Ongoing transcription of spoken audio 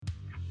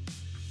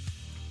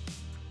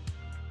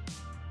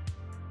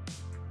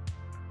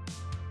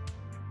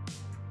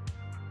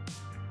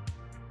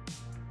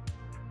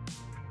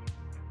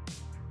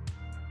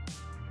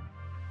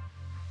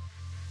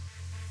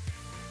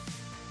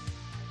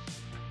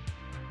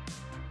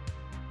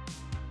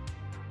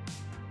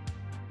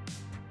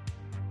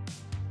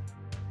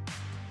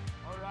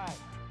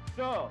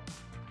So,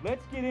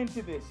 let's get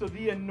into this. So,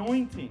 the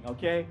anointing,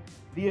 okay?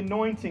 The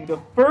anointing. The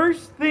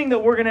first thing that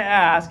we're going to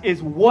ask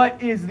is,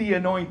 what is the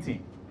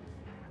anointing?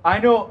 I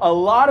know a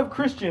lot of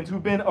Christians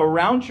who've been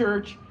around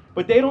church,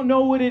 but they don't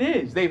know what it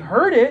is. They've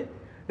heard it,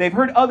 they've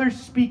heard others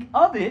speak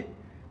of it,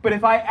 but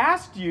if I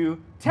asked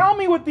you, tell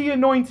me what the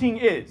anointing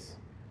is,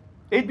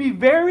 it'd be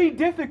very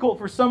difficult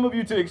for some of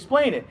you to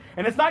explain it.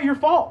 And it's not your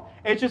fault.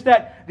 It's just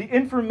that the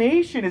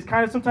information is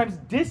kind of sometimes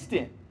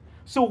distant.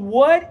 So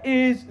what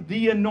is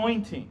the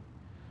anointing?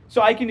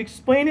 So I can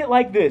explain it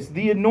like this.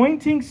 The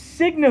anointing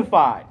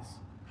signifies,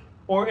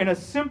 or in a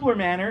simpler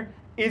manner,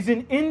 is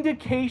an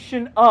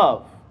indication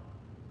of.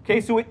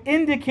 Okay, so it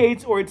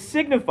indicates or it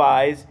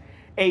signifies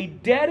a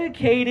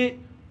dedicated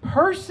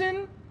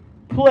person,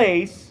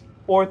 place,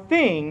 or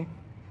thing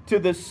to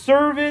the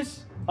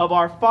service of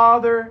our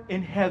Father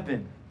in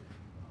heaven.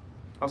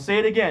 I'll say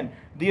it again.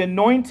 The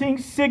anointing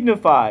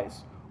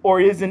signifies or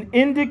is an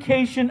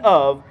indication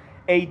of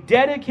a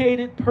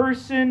dedicated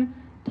person,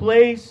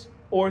 place,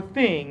 or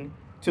thing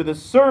to the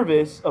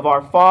service of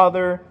our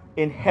Father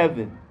in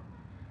heaven.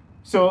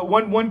 So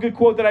one good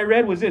quote that I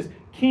read was this: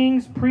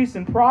 kings, priests,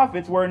 and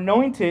prophets were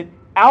anointed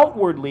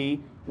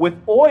outwardly with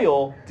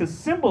oil to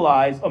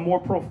symbolize a more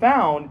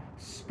profound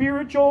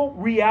spiritual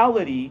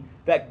reality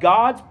that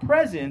God's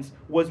presence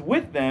was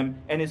with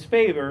them and His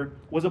favor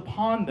was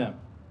upon them.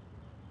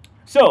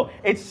 So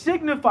it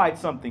signified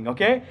something,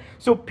 okay?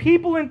 So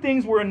people and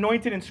things were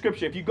anointed in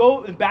Scripture. If you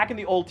go back in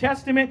the Old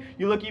Testament,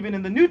 you look even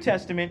in the New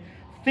Testament,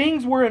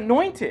 things were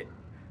anointed.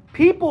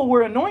 People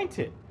were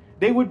anointed.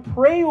 They would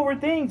pray over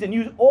things and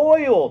use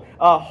oil,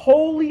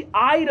 holy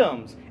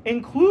items,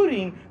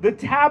 including the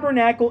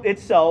tabernacle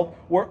itself,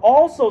 were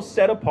also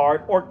set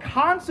apart or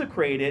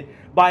consecrated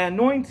by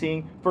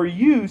anointing for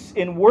use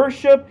in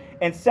worship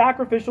and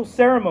sacrificial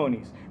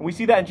ceremonies. And we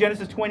see that in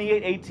Genesis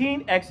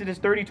 28:18, Exodus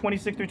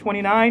 30:26 through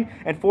 29,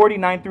 and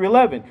 49 through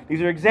 11.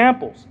 These are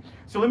examples.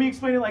 So let me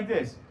explain it like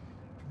this.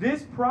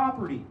 This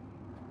property,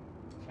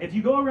 if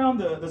you go around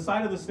the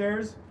side of the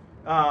stairs,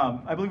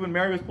 I believe when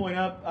Mary was pulling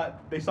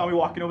up, they saw me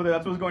walking over there.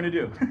 That's what I was going to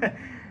do.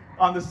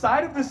 On the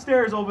side of the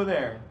stairs over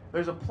there,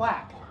 there's a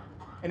plaque.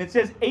 And it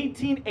says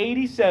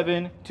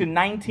 1887 to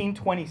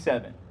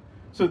 1927.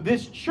 So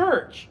this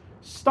church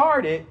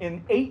started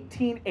in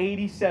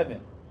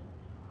 1887.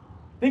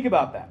 Think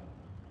about that.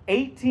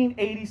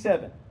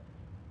 1887.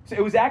 So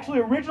it was actually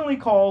originally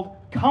called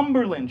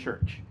Cumberland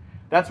Church.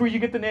 That's where you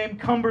get the name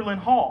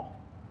Cumberland Hall.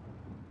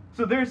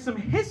 So there's some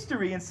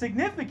history and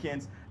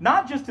significance,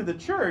 not just to the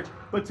church,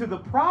 but to the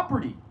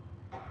property.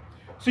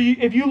 So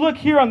if you look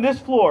here on this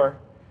floor,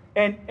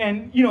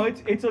 and you know,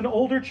 it's an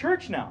older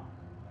church now.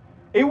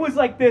 It was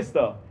like this,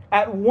 though.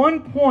 At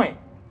one point,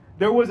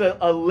 there was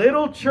a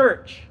little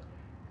church,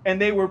 and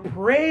they were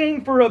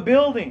praying for a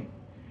building.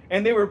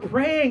 And they were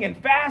praying and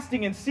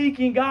fasting and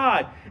seeking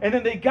God. And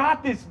then they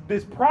got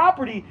this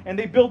property, and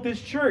they built this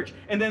church.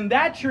 And then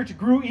that church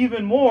grew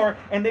even more,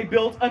 and they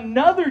built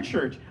another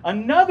church,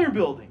 another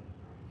building.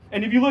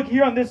 And if you look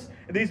here on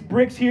these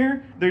bricks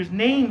here, there's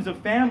names of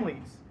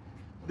families.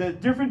 The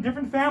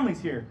different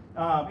families here,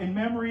 in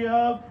memory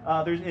of,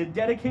 there's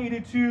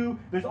dedicated to,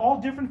 there's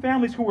all different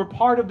families who were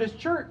part of this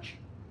church.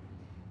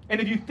 And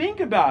if you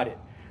think about it,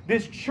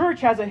 this church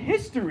has a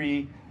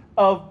history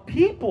of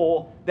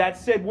people that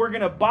said, we're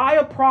going to buy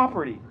a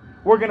property,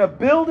 we're going to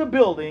build a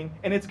building,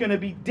 and it's going to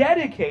be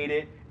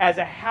dedicated as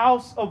a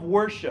house of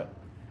worship,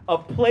 a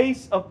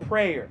place of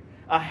prayer,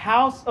 a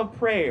house of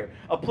prayer,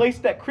 a place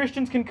that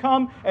Christians can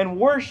come and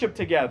worship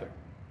together.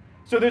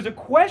 So there's a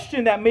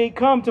question that may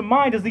come to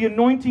mind: does the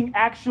anointing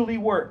actually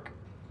work?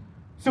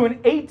 So in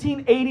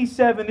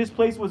 1887, this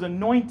place was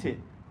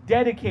anointed,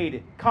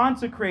 dedicated,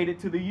 consecrated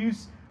to the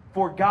use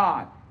for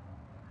God.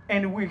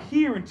 And we're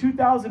here in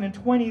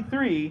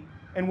 2023,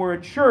 and we're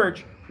a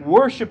church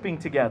worshiping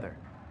together.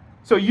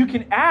 So you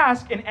can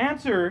ask and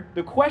answer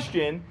the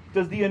question,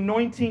 does the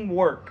anointing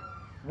work?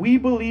 We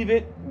believe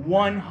it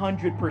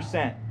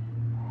 100%.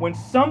 When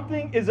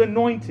something is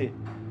anointed,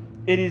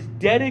 it is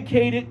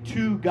dedicated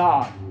to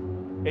God.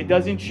 It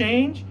doesn't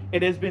change.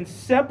 It has been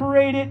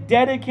separated,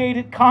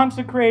 dedicated,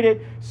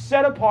 consecrated,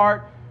 set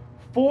apart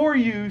for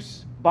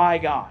use by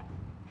God.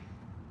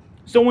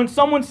 So when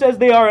someone says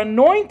they are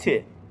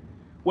anointed,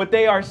 what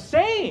they are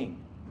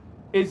saying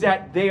is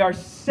that they are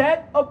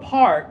set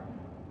apart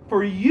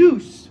for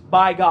use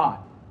by God.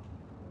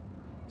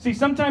 See,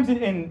 sometimes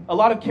in a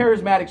lot of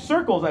charismatic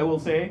circles, I will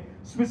say,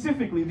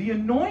 specifically, the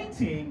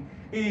anointing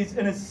is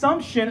an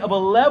assumption of a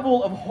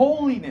level of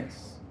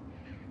holiness.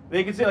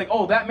 They can say like,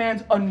 oh, that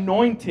man's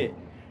anointed.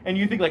 And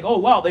you think like, oh,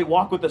 wow, they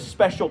walk with a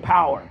special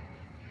power.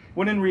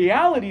 When in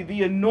reality,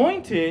 the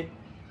anointed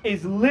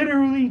is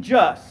literally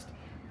just,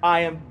 I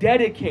am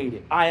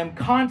dedicated, I am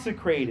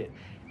consecrated.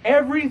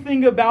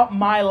 Everything about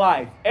my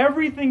life,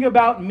 everything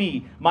about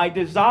me, my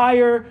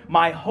desire,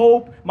 my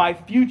hope, my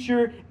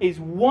future is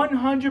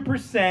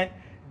 100%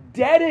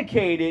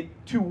 dedicated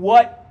to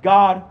what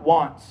God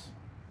wants.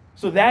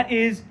 So that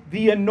is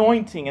the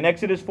anointing. In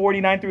Exodus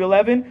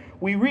 49-11,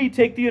 we read,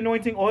 take the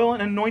anointing oil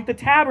and anoint the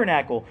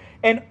tabernacle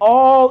and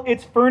all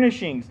its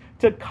furnishings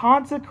to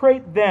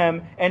consecrate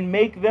them and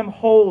make them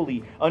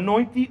holy.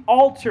 Anoint the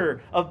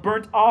altar of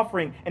burnt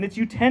offering and its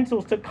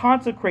utensils to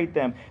consecrate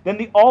them. Then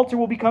the altar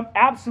will become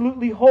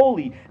absolutely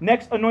holy.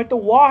 Next, anoint the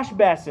wash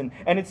basin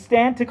and its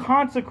stand to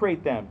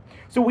consecrate them.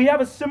 So we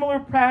have a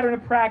similar pattern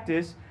of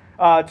practice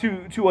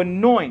to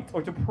anoint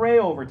or to pray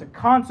over, to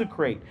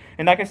consecrate.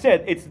 And like I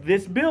said, it's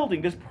this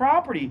building, this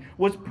property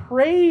was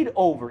prayed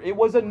over. It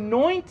was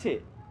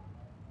anointed.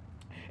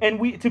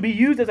 And to be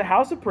used as a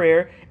house of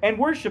prayer and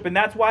worship. And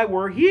that's why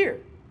we're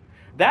here.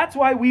 That's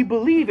why we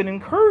believe and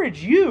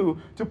encourage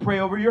you to pray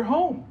over your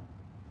home.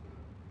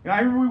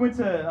 I remember we went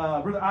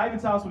to Brother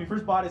Ivan's house when he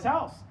first bought his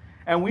house.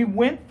 And we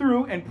went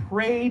through and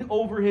prayed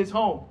over his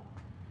home.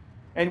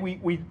 And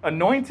we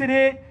anointed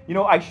it.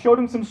 I showed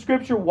him some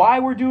scripture why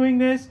we're doing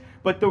this.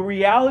 But the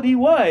reality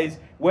was,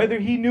 whether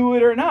he knew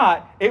it or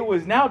not, it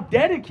was now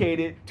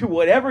dedicated to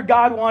whatever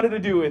God wanted to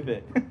do with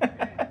it.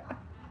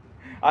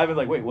 I was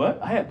like, wait, what?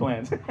 I had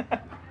plans.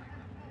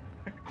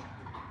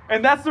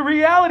 And that's the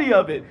reality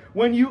of it.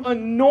 When you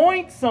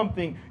anoint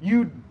something,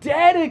 you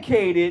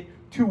dedicate it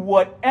to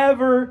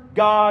whatever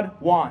God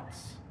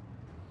wants.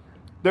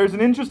 There's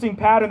an interesting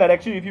pattern that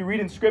actually, if you read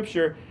in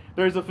Scripture,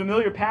 there's a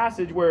familiar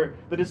passage where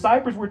the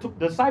disciples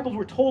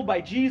were told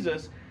by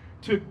Jesus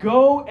to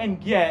go and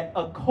get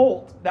a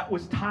colt that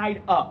was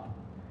tied up.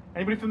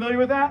 Anybody familiar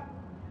with that?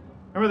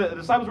 Remember the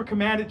disciples were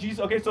commanded, Jesus.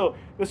 Okay, so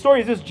the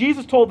story is this.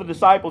 Jesus told the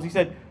disciples, he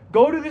said,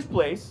 go to this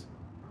place,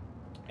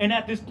 and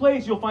at this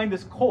place you'll find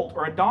this colt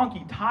or a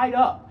donkey tied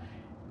up.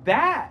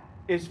 That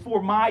is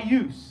for my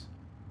use.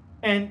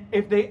 And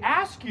if they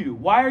ask you,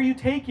 why are you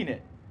taking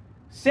it?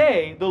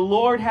 Say, the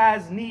Lord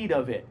has need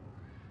of it.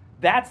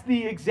 That's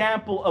the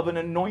example of an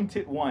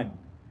anointed one.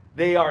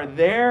 They are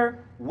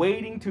there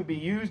waiting to be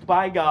used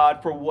by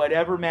God for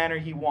whatever manner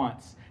he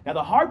wants. Now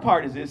the hard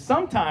part is this,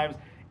 sometimes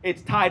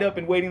it's tied up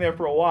and waiting there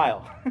for a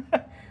while.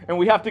 And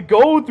we have to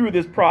go through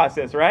this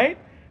process, right?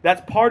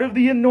 That's part of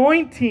the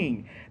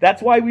anointing.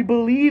 That's why we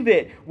believe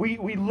it.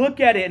 We look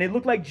at it and it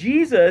looked like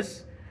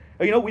Jesus,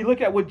 we look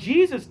at what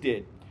Jesus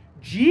did.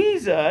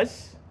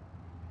 Jesus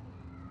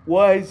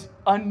was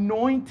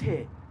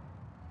anointed.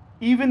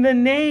 Even the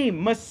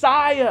name,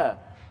 Messiah,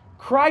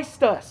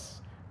 Christus,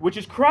 which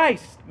is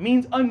Christ,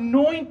 means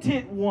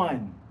anointed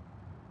one.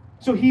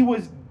 So he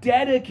was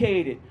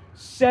dedicated,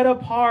 set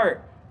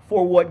apart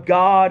for what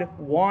God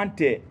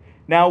wanted.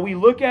 Now we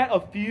look at a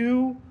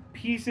few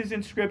pieces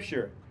in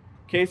Scripture.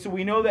 Okay, so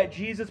we know that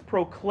Jesus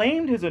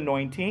proclaimed his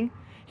anointing,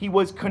 he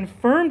was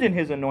confirmed in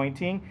his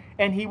anointing,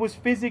 and he was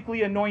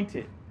physically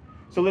anointed.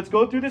 So let's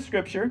go through the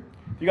Scripture.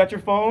 If you got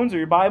your phones or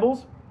your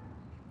Bibles,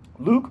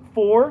 Luke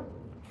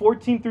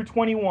 4:14 through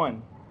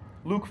 21.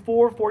 Luke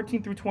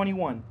 4:14 through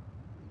 21.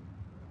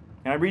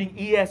 And I'm reading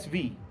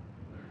ESV.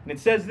 And it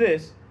says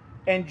this,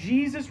 and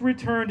Jesus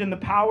returned in the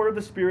power of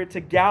the Spirit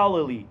to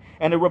Galilee,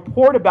 and a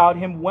report about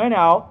him went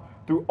out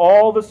through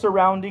all the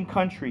surrounding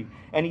country.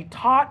 And he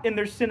taught in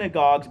their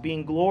synagogues,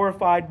 being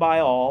glorified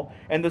by all.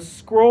 And the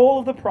scroll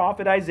of the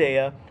prophet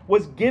Isaiah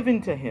was given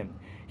to him.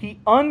 He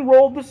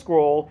unrolled the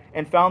scroll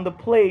and found the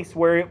place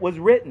where it was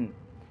written.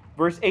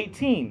 Verse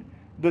 18,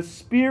 the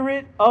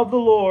Spirit of the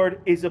Lord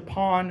is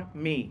upon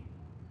me,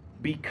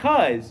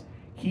 because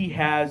he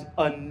has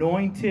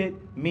anointed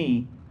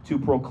me to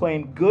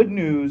proclaim good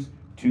news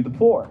to the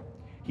poor.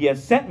 He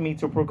has sent me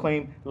to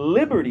proclaim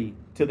liberty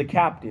to the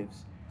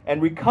captives,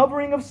 and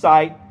recovering of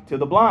sight to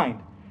the blind,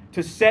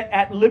 to set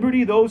at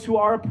liberty those who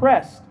are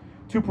oppressed,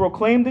 to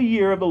proclaim the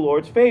year of the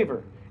Lord's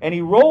favor. And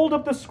he rolled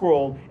up the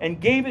scroll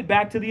and gave it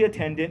back to the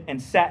attendant and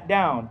sat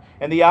down.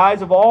 And the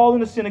eyes of all in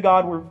the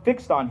synagogue were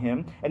fixed on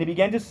him. And he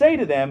began to say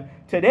to them,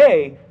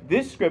 today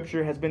this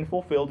scripture has been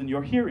fulfilled in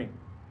your hearing.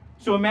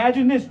 So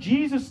imagine this.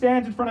 Jesus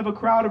stands in front of a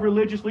crowd of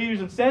religious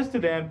leaders and says to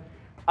them,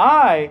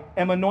 I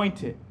am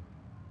anointed.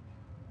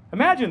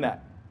 Imagine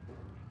that.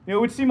 It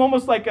would seem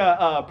almost like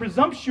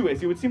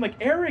presumptuous. It would seem like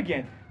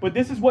arrogant. But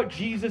this is what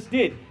Jesus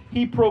did.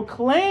 He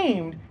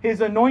proclaimed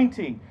his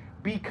anointing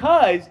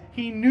because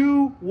he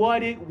knew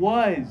what it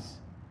was.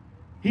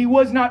 He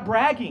was not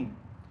bragging.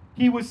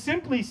 He was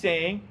simply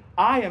saying,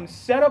 I am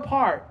set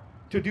apart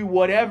to do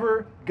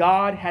whatever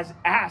God has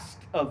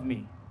asked of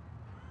me.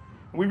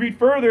 We read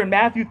further in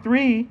Matthew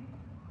 13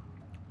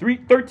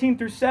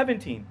 through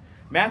 17.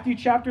 Matthew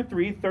chapter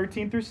 3,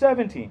 13 through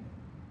 17.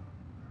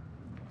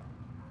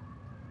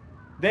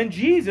 Then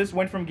Jesus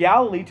went from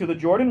Galilee to the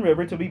Jordan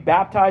River to be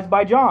baptized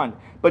by John.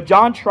 But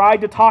John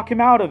tried to talk him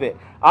out of it.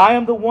 I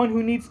am the one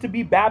who needs to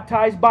be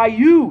baptized by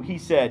you, he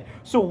said.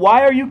 So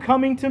why are you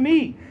coming to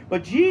me?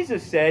 But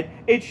Jesus said,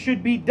 it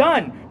should be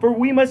done, for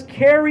we must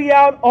carry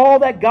out all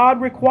that God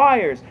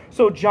requires.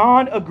 So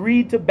John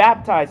agreed to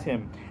baptize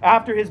him.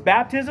 After his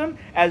baptism,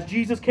 as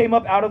Jesus came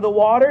up out of the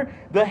water,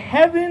 the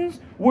heavens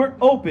were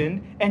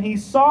opened, and he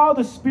saw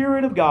the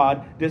Spirit of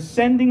God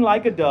descending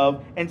like a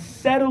dove and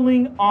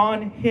settling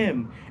on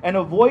him. And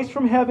a voice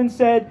from heaven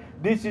said,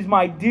 "This is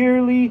my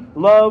dearly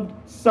loved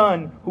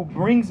Son, who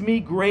brings me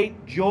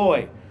great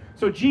joy."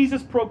 So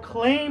Jesus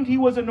proclaimed he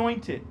was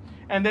anointed,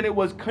 and then it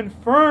was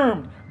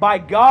confirmed by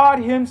God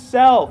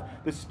himself.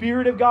 The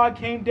Spirit of God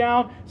came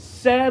down,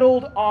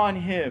 settled on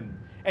him.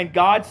 And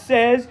God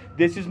says,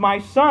 "This is my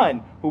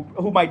Son,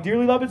 who my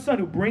dearly loved Son,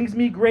 who brings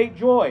me great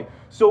joy."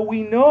 So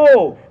we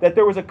know that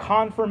there was a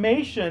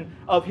confirmation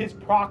of his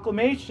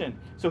proclamation.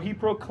 So he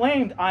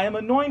proclaimed, "I am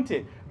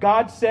anointed."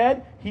 God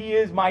said, "He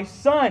is my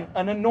Son,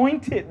 an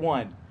anointed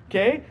one."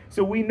 Okay?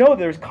 So we know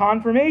there's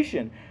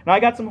confirmation. Now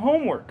I got some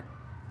homework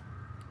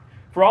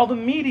for all the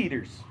meat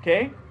eaters,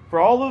 okay?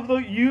 For all of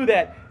you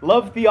that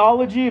love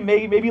theology and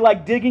maybe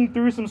like digging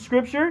through some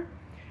scripture,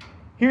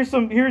 here's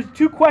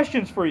 2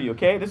 questions for you,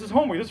 okay? This is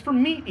homework. This is for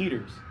meat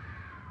eaters.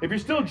 If you're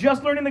still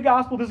just learning the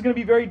gospel, this is going to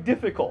be very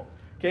difficult,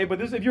 okay?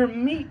 But if you're a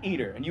meat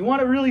eater and you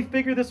want to really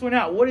figure this one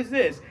out, what is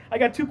this? I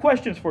got 2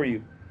 questions for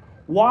you.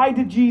 Why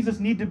did Jesus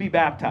need to be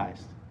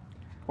baptized?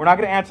 We're not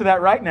going to answer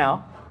that right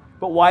now,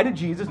 but why did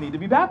Jesus need to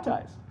be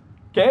baptized?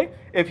 Okay?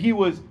 If he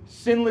was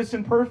sinless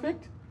and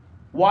perfect,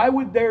 why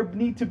would there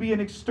need to be an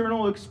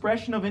external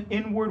expression of an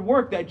inward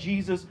work that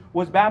Jesus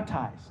was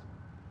baptized?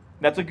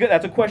 That's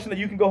a question that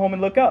you can go home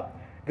and look up.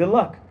 Good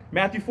luck.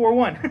 Matthew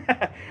 4:1.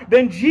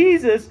 Then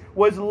Jesus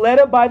was led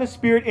up by the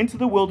Spirit into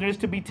the wilderness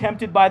to be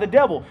tempted by the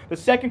devil. The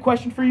second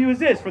question for you is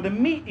this, for the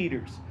meat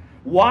eaters.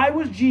 Why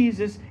was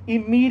Jesus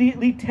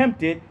immediately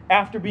tempted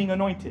after being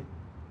anointed?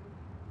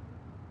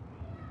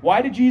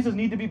 Why did Jesus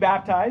need to be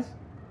baptized?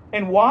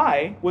 And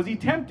why was he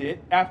tempted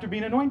after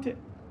being anointed?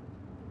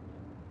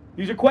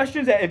 These are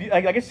questions that,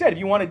 like I said, if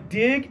you want to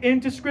dig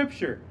into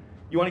Scripture,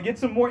 you want to get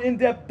some more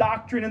in-depth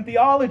doctrine and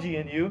theology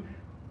in you,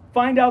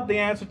 find out the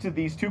answer to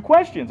these 2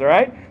 questions, all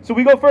right? So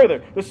we go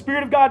further. The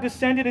Spirit of God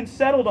descended and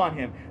settled on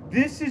him.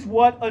 This is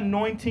what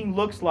anointing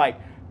looks like.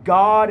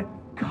 God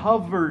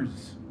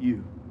covers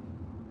you.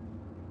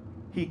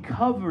 He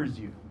covers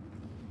you.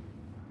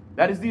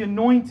 That is the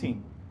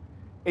anointing.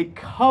 It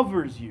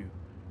covers you.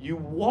 You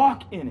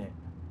walk in it.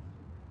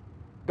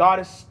 God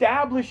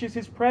establishes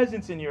his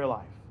presence in your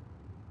life.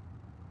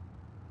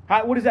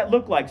 What does that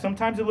look like?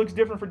 Sometimes it looks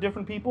different for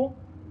different people.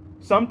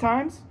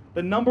 Sometimes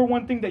the number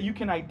one thing that you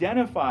can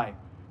identify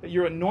that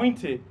you're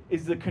anointed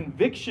is the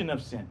conviction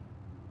of sin.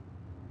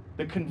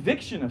 The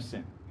conviction of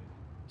sin.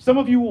 Some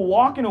of you will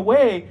walk in a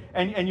way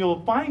and you'll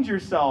find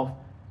yourself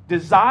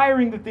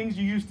desiring the things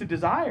you used to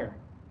desire.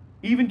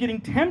 Even getting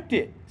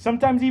tempted.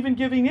 Sometimes even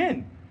giving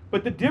in.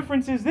 But the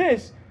difference is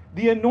this.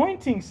 The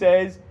anointing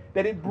says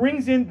that it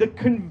brings in the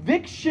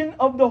conviction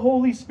of the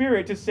Holy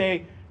Spirit to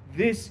say,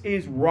 this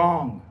is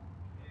wrong.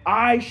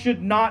 I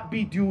should not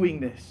be doing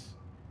this.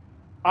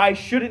 I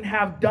shouldn't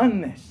have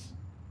done this.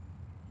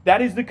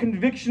 That is the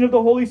conviction of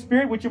the Holy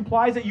Spirit, which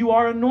implies that you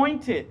are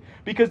anointed.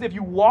 Because if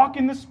you walk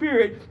in the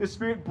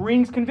Spirit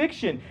brings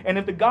conviction. And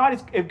if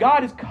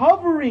God is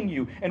covering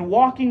you and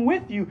walking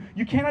with you,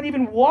 you cannot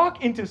even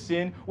walk into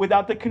sin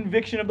without the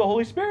conviction of the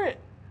Holy Spirit.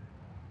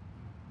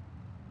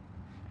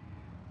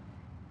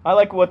 I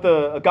like what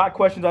the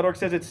GotQuestions.org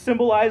says. It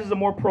symbolizes a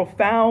more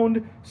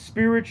profound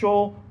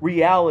spiritual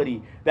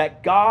reality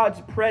that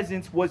God's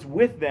presence was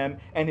with them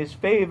and his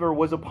favor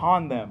was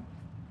upon them.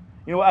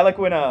 You know, I like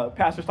when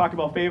pastors talk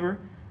about favor.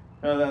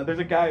 There's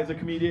a guy, as a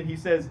comedian, he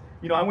says,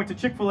 I went to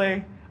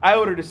Chick-fil-A, I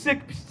ordered a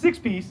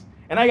six-piece,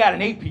 and I got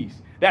an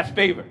 8-piece. That's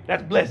favor.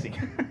 That's blessing.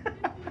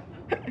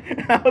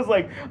 And I was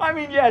like,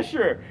 yeah,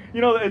 sure.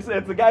 It's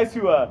the guys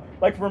who,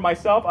 like for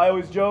myself, I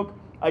always joke,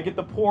 I get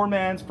the poor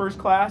man's first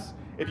class.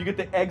 If you get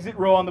the exit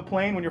row on the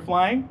plane when you're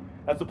flying,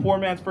 that's the poor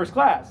man's first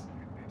class.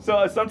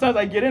 So sometimes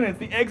I get in and it's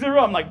the exit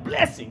row. I'm like,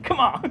 blessing, come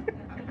on.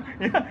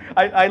 Yeah,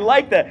 I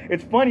like that.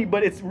 It's funny,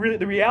 but it's really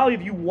the reality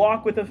of you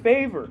walk with a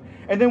favor.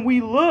 And then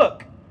we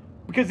look,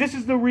 because this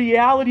is the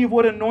reality of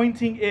what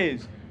anointing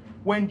is.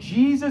 When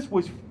Jesus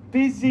was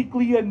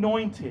physically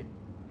anointed,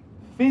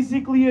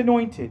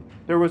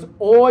 there was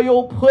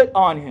oil put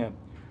on him.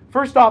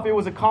 First off, it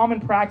was a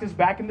common practice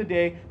back in the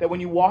day that when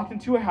you walked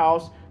into a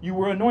house, you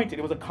were anointed.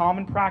 It was a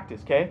common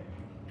practice, okay?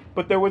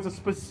 But there was a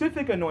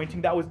specific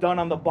anointing that was done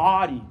on the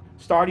body,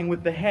 starting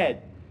with the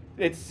head.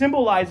 It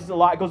symbolizes a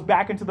lot. It goes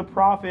back into the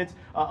prophets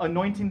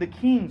anointing the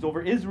kings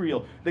over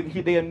Israel.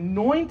 They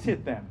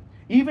anointed them.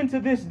 Even to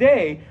this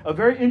day, a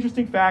very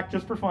interesting fact,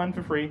 just for fun,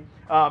 for free,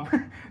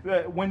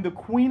 when the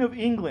Queen of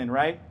England,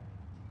 right,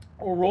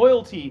 or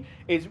royalty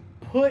is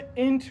put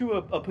into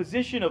a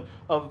position of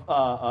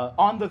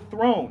on the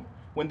throne,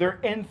 when they're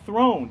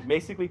enthroned,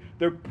 basically,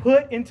 they're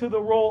put into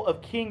the role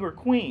of king or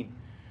queen.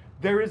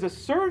 There is a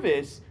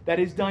service that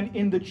is done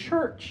in the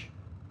church.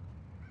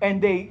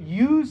 And they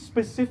use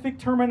specific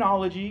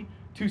terminology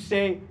to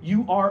say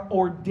you are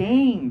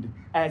ordained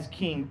as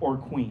king or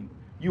queen.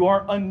 You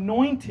are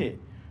anointed.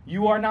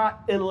 You are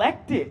not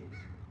elected.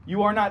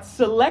 You are not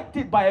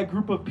selected by a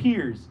group of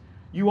peers.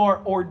 You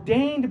are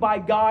ordained by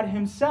God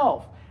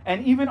himself.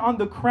 And even on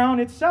the crown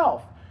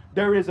itself,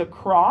 there is a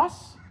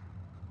cross,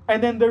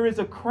 and then there is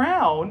a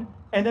crown,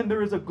 and then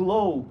there is a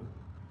globe,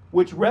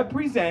 which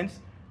represents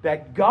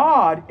that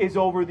God is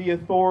over the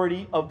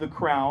authority of the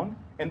crown,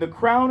 and the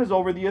crown is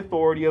over the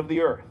authority of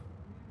the earth.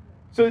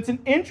 So it's an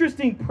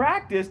interesting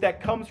practice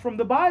that comes from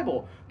the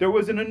Bible. There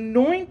was an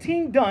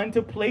anointing done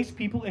to place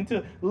people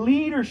into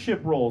leadership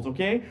roles,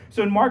 okay?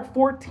 So in Mark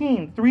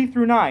 14, 3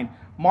 through 9,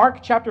 Mark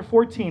chapter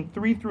 14,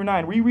 3 through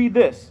 9, we read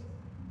this.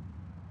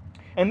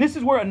 And this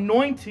is where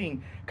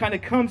anointing kind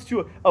of comes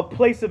to a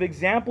place of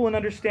example and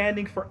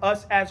understanding for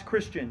us as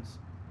Christians.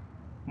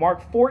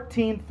 Mark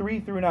 14, 3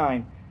 through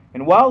 9.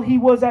 And while he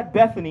was at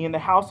Bethany in the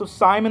house of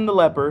Simon the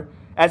leper,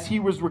 as he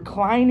was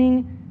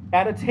reclining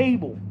at a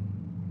table,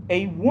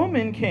 a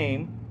woman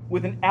came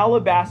with an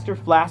alabaster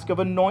flask of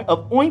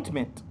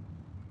ointment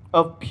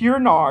of pure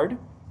nard,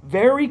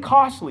 very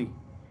costly,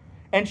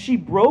 and she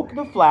broke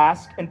the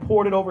flask and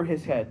poured it over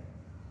his head.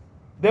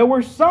 There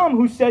were some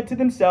who said to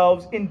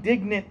themselves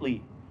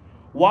indignantly,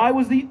 "Why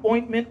was the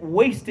ointment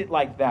wasted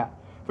like that?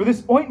 For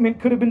this ointment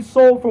could have been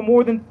sold for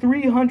more than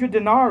 300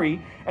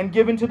 denarii and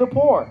given to the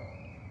poor."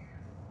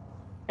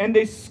 And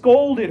they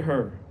scolded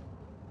her.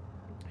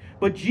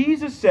 But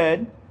Jesus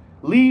said,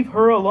 "Leave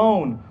her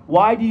alone.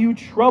 Why do you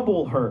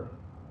trouble her?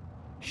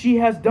 She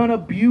has done a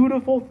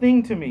beautiful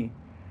thing to me.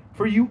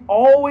 For you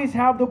always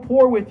have the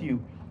poor with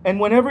you, and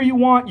whenever you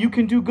want, you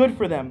can do good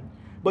for them.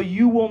 But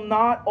you will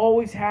not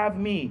always have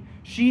me.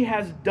 She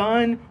has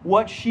done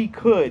what she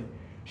could.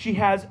 She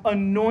has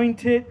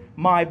anointed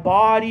my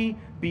body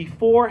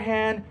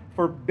beforehand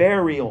for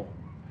burial.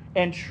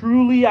 And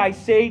truly I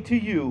say to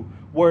you,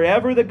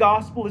 wherever the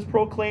gospel is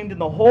proclaimed in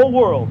the whole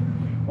world,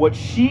 what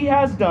she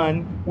has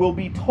done will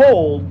be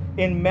told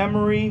in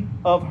memory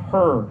of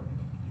her."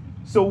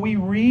 So we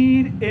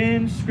read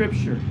in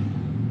Scripture.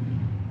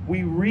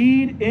 We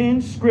read in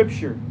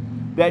Scripture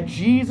that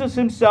Jesus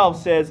himself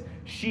says,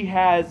 "She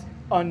has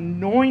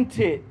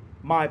anointed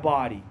my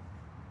body."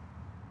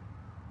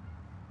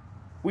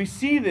 We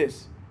see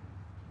this,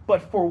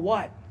 but for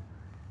what?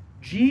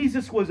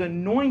 Jesus was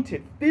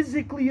anointed,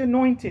 physically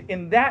anointed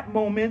in that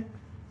moment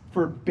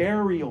for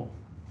burial,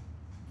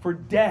 for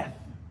death.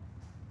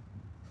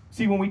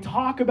 See, when we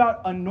talk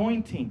about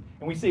anointing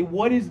and we say,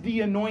 what is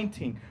the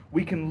anointing?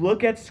 We can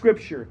look at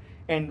Scripture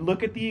and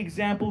look at the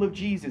example of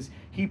Jesus.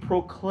 He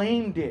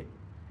proclaimed it.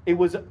 It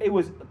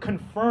was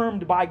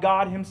confirmed by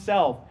God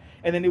himself.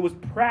 And then it was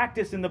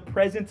practiced in the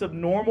presence of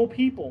normal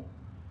people.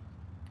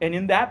 And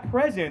in that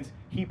presence,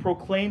 he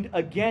proclaimed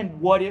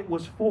again what it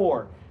was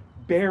for: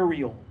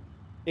 burial.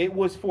 It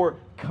was for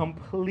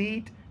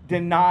complete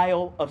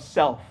denial of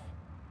self.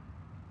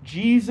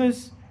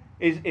 Jesus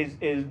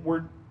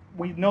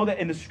we know that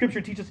in the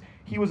Scripture teaches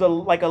he was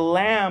like a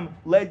lamb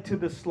led to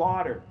the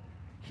slaughter.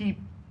 He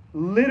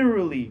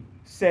literally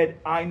said,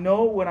 "I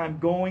know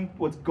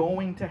what's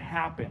going to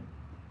happen.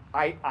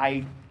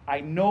 I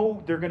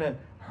know they're going to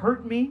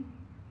hurt me,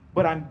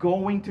 but I'm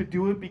going to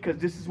do it because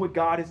this is what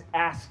God is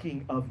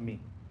asking of me."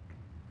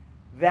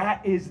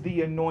 That is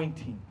the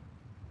anointing.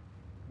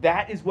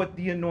 That is what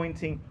the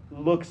anointing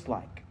looks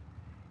like.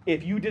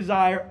 If you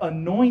desire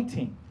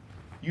anointing,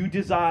 you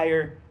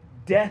desire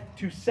death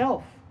to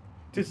self.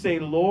 To say,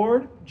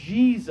 "Lord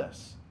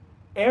Jesus,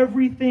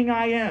 everything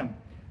I am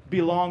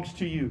belongs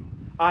to you.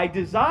 I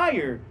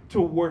desire to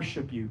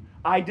worship you.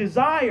 I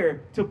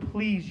desire to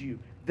please you."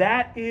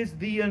 That is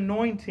the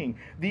anointing.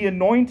 The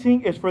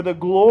anointing is for the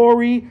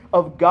glory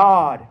of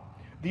God.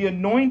 The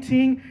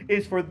anointing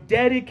is for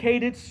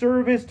dedicated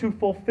service to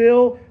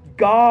fulfill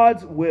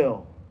God's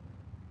will.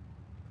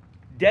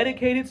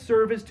 Dedicated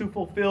service to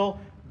fulfill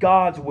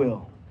God's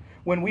will.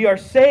 When we are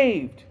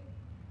saved,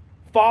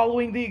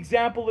 following the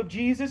example of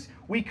Jesus,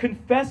 we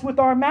confess with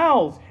our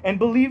mouths and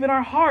believe in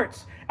our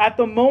hearts. At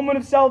the moment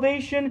of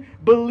salvation,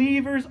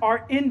 believers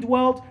are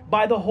indwelt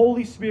by the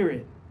Holy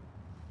Spirit.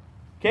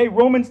 Okay,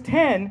 Romans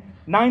 10,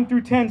 9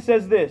 through 10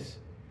 says this: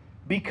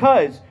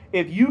 "Because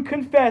if you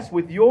confess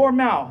with your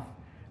mouth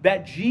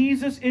that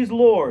Jesus is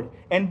Lord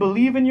and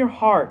believe in your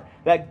heart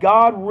that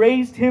God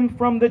raised him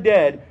from the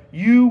dead,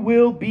 you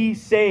will be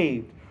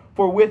saved.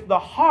 For with the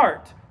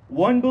heart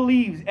one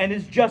believes and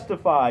is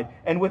justified,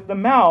 and with the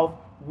mouth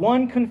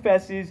one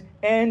confesses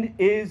and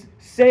is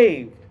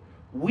saved."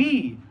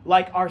 We,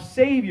 like our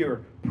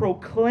Savior,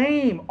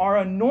 proclaim our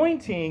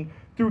anointing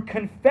through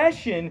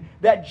confession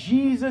that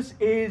Jesus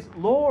is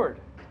Lord.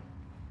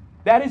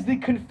 That is the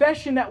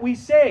confession that we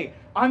say.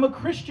 I'm a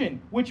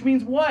Christian, which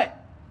means what?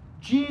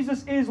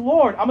 Jesus is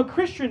Lord. I'm a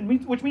Christian,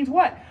 which means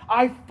what?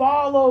 I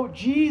follow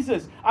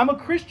Jesus. I'm a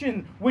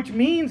Christian, which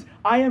means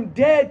I am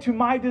dead to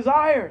my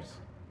desires.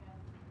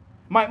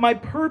 My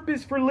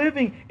purpose for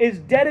living is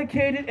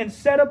dedicated and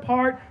set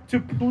apart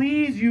to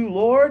please you,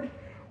 Lord.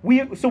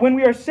 So when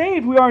we are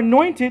saved, we are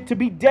anointed to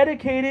be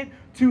dedicated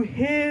to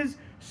his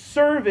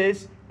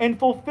service and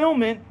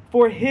fulfillment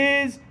for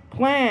his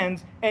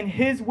plans and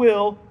his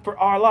will for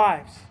our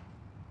lives.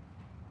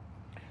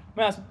 I'm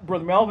going to ask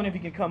Brother Melvin if he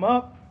can come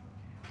up.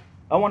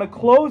 I want to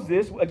close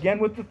this again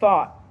with the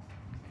thought: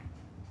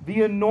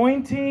 the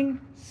anointing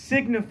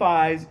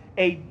signifies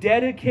a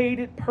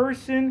dedicated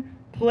person,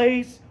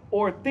 place,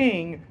 or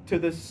thing to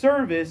the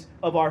service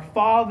of our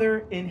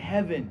Father in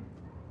heaven.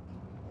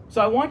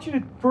 So I want you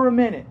to, for a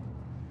minute,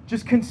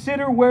 just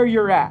consider where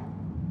you're at.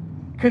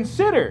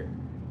 Consider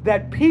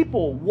that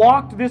people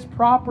walked this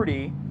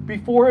property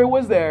before it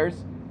was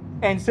theirs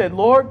and said,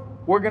 Lord,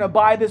 we're going to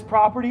buy this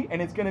property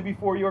and it's going to be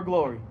for your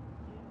glory.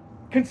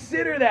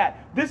 Consider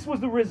that. This was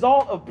the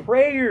result of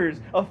prayers,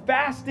 of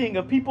fasting,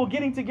 of people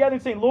getting together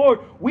and saying, Lord,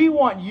 we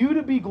want you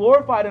to be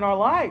glorified in our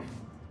life.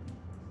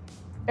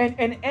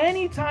 And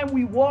anytime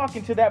we walk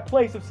into that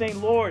place of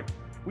saying, Lord,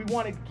 we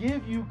want to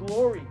give you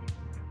glory,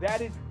 that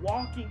is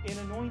walking in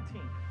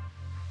anointing.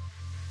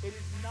 It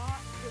is not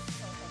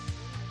just a